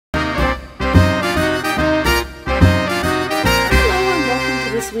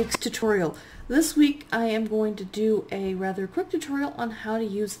this week's tutorial. This week I am going to do a rather quick tutorial on how to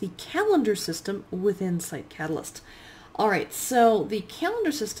use the calendar system within SiteCatalyst. Alright, so the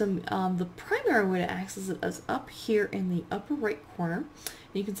calendar system, the primary way to access it is up here in the upper right corner.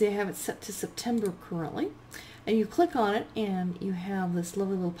 You can see I have it set to September currently. And you click on it and you have this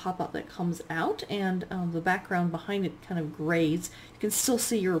lovely little pop-up that comes out, and the background behind it kind of grays. You can still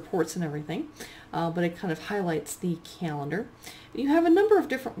see your reports and everything, but it kind of highlights the calendar. You have a number of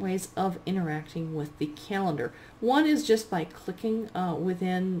different ways of interacting with the calendar. One is just by clicking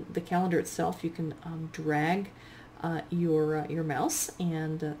within the calendar itself. You can drag your mouse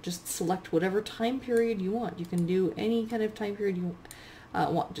and just select whatever time period you want. You can do any kind of time period you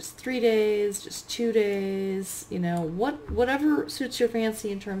want, just 3 days, just 2 days, you know, whatever suits your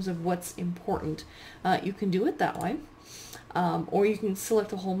fancy in terms of what's important. You can do it that way. Or you can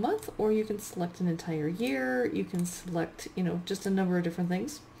select a whole month, or you can select an entire year. You can select, you know, just a number of different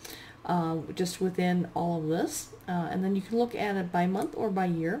things just within all of this. And then you can look at it by month or by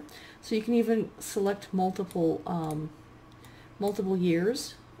year. So you can even select multiple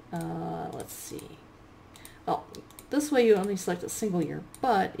years. Let's see. Well, this way you only select a single year,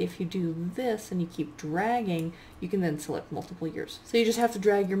 but if you do this and you keep dragging, you can then select multiple years. So you just have to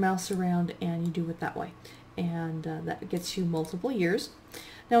drag your mouse around and you do it that way. And that gets you multiple years.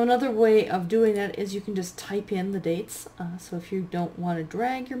 Now another way of doing that is you can just type in the dates. So if you don't want to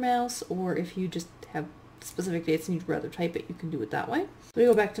drag your mouse, or if you just have specific dates and you'd rather type it, you can do it that way. We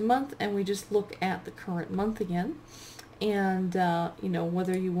go back to month and we just look at the current month again. And you know,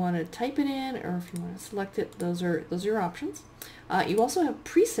 whether you want to type it in or if you want to select it, those are your options. You also have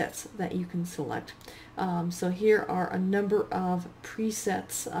presets that you can select. So here are a number of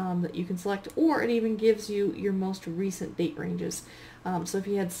presets that you can select, or it even gives you your most recent date ranges. So if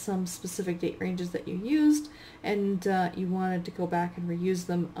you had some specific date ranges that you used and you wanted to go back and reuse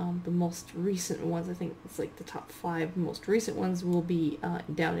them, the most recent ones, I think it's like the top 5 most recent ones, will be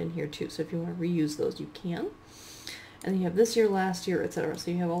down in here too. So if you want to reuse those, you can. And you have this year, last year, etc. So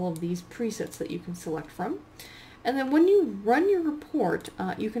you have all of these presets that you can select from. And then when you run your report,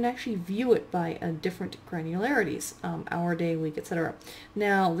 you can actually view it by different granularities, hour, day, week, etc.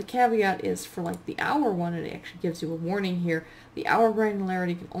 Now the caveat is for like the hour one, it actually gives you a warning here. The hour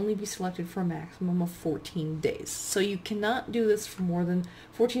granularity can only be selected for a maximum of 14 days. So you cannot do this for more than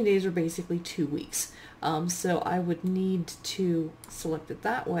 14 days, or basically 2 weeks. So I would need to select it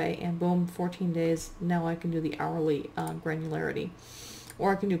that way, and boom, 14 days, now I can do the hourly granularity.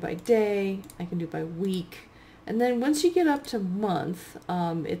 Or I can do by day, I can do by week. And then once you get up to month,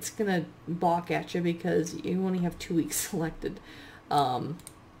 it's going to balk at you because you only have 2 weeks selected. And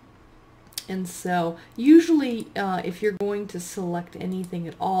so usually if you're going to select anything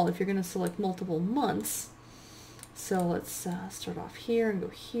at all, if you're going to select multiple months, so let's start off here and go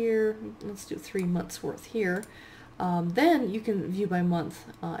here, let's do 3 months worth here, then you can view by month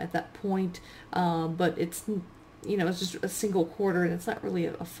at that point, but it's, you know, it's just a single quarter, and it's not really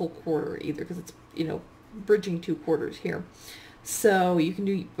a full quarter either, because it's, you know, bridging 2 quarters here. So you can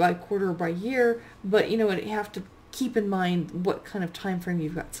do by quarter or by year, but you know what, you have to keep in mind what kind of time frame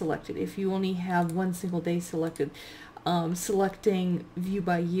you've got selected. If you only have one single day selected, selecting view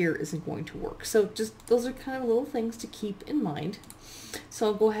by year isn't going to work. So just those are kind of little things to keep in mind. So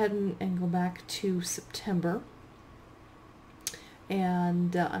I'll go ahead and go back to September.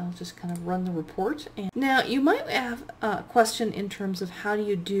 And I'll just kind of run the report. And now you might have a question in terms of how do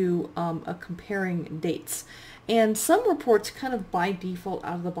you do a comparing dates. And some reports kind of by default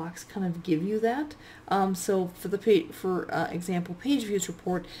out of the box kind of give you that. So for the example page views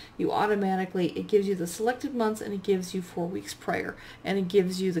report, you automatically, it gives you the selected months and it gives you 4 weeks prior, and it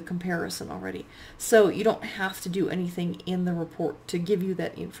gives you the comparison already. So you don't have to do anything in the report to give you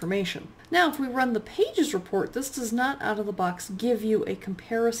that information. Now if we run the pages report, this does not out of the box give you a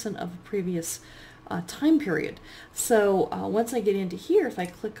comparison of a previous time period. So once I get into here, if I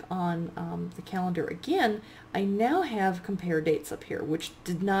click on the calendar again, I now have compare dates up here, which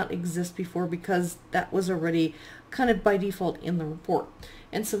did not exist before because that was already kind of by default in the report.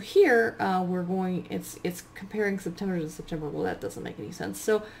 And so here we're going, it's comparing September to September. Well, that doesn't make any sense.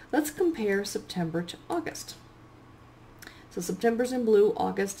 So let's compare September to August. So September's in blue,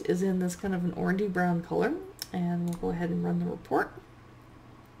 August is in this kind of an orangey brown color, and we'll go ahead and run the report.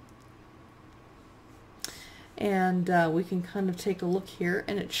 And we can kind of take a look here,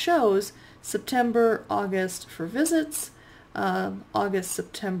 and it shows September, August for visits, August,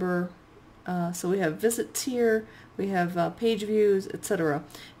 September, so we have visits here, we have page views, etc.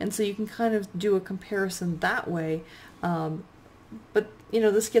 And so you can kind of do a comparison that way. But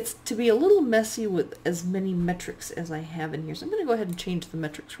this gets to be a little messy with as many metrics as I have in here. So I'm going to go ahead and change the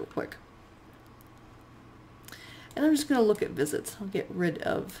metrics real quick. And I'm just going to look at visits. I'll get rid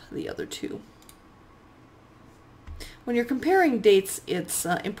of the other two. When you're comparing dates, it's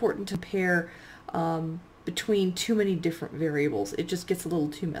important to compare between too many different variables. It just gets a little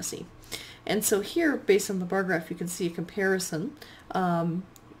too messy. And so here, based on the bar graph, you can see a comparison.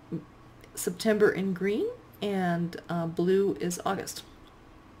 September in green, and blue is August.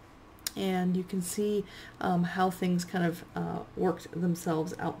 And you can see how things kind of worked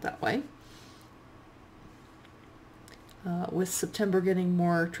themselves out that way. With September getting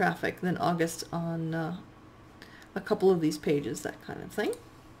more traffic than August on a couple of these pages, that kind of thing.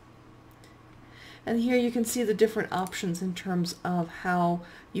 And here you can see the different options in terms of how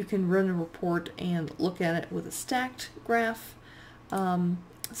you can run a report and look at it with a stacked graph,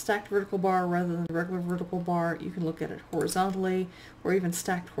 stacked vertical bar rather than the regular vertical bar. You can look at it horizontally or even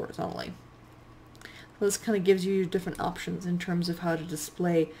stacked horizontally. So this kind of gives you different options in terms of how to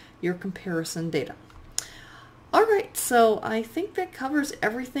display your comparison data. Alright, so I think that covers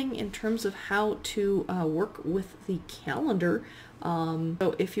everything in terms of how to work with the calendar.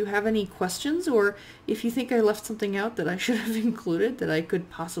 So if you have any questions, or if you think I left something out that I should have included that I could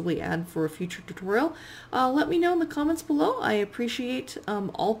possibly add for a future tutorial, let me know in the comments below. I appreciate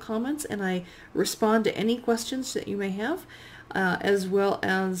all comments, and I respond to any questions that you may have, as well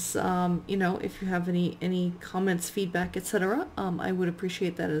as if you have any comments, feedback, etc. I would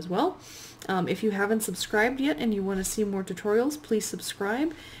appreciate that as well. If you haven't subscribed yet and you want to see more tutorials, please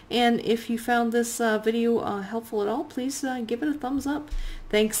subscribe. And if you found this video helpful at all, please give it a thumbs up.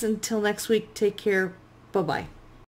 Thanks until next week. Take care. Bye-bye.